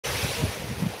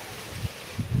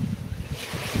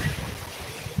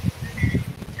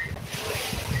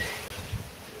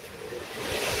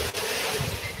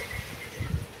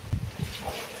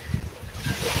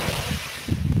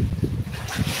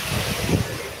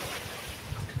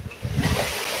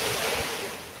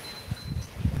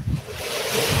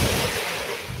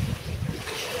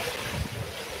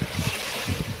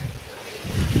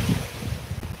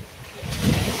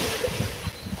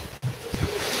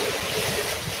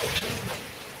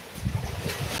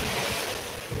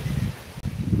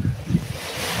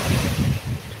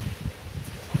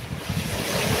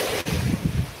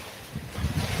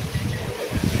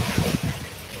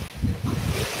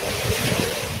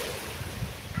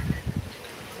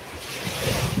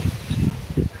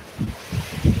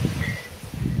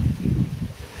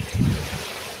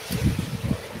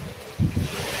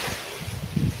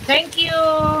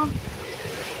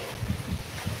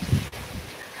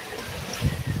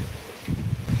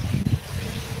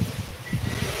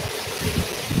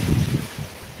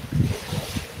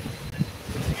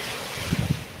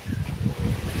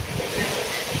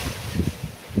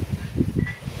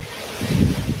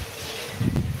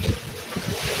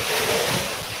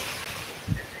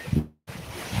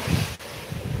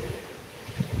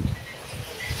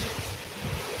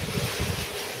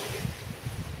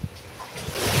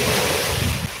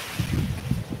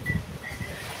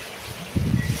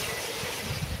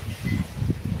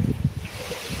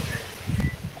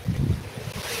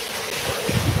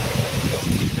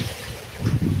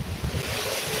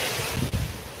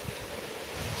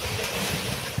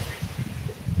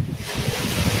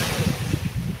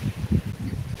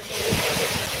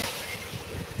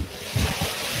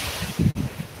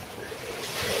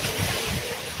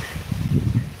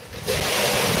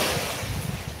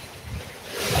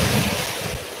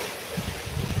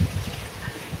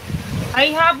I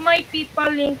have my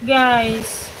PayPal link,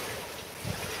 guys.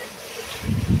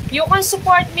 You can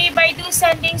support me by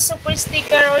sending super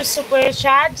sticker or super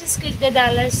chat. Just click the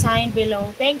 $ below.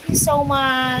 Thank you so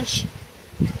much.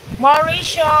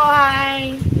 Mauricio,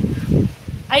 hi.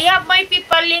 I have my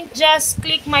PayPal link. Just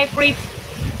click my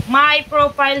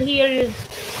profile here.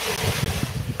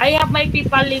 I have my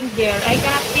PayPal link there. I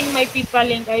cannot pin my PayPal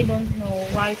link. I don't know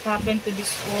what happened to this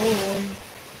phone.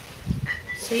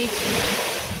 See?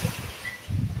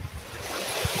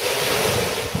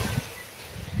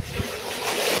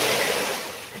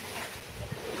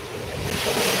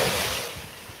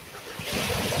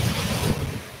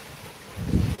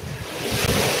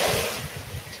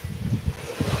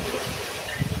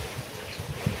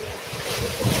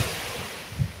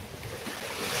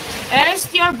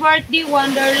 It's your birthday,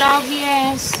 Wonderlove.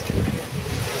 Yes.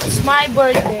 It's my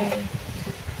birthday.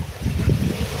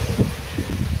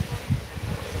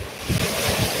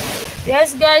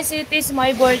 Yes, guys, it is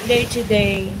my birthday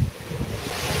today.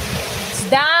 It's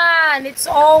done. It's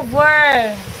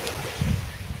over.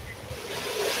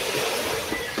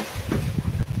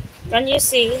 Can you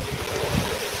see?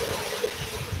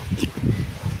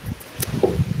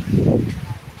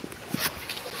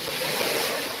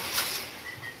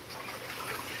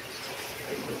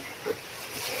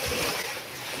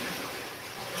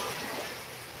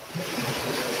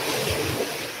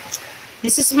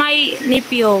 This is my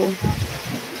nephew.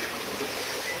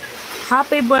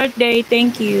 Happy birthday.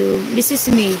 Thank you. This is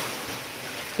me.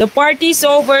 The party's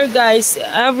over, guys.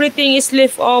 Everything is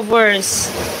leftovers.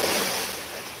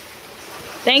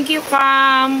 Thank you,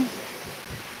 Cam.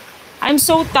 I'm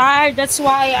so tired. That's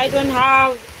why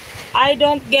I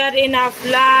don't get enough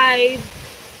live.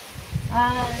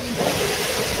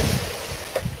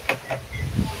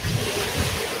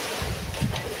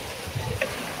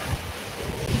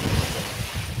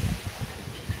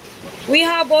 We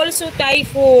have also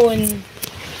typhoon.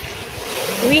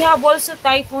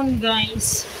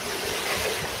 Guys.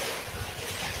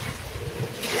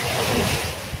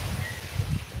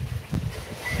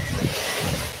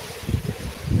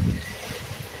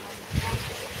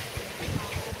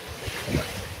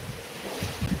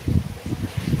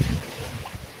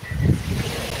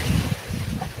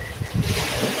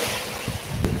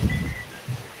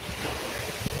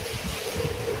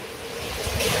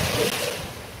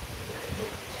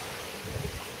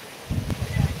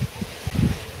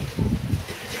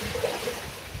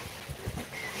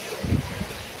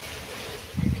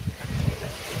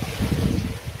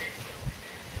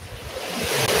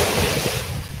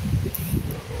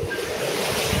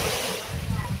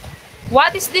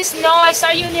 What is this noise?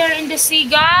 Are you near in the sea,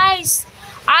 guys?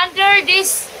 Under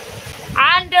this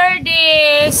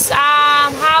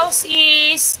house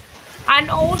is an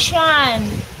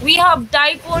ocean. We have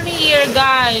typhoon here,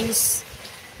 guys.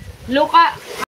 Look at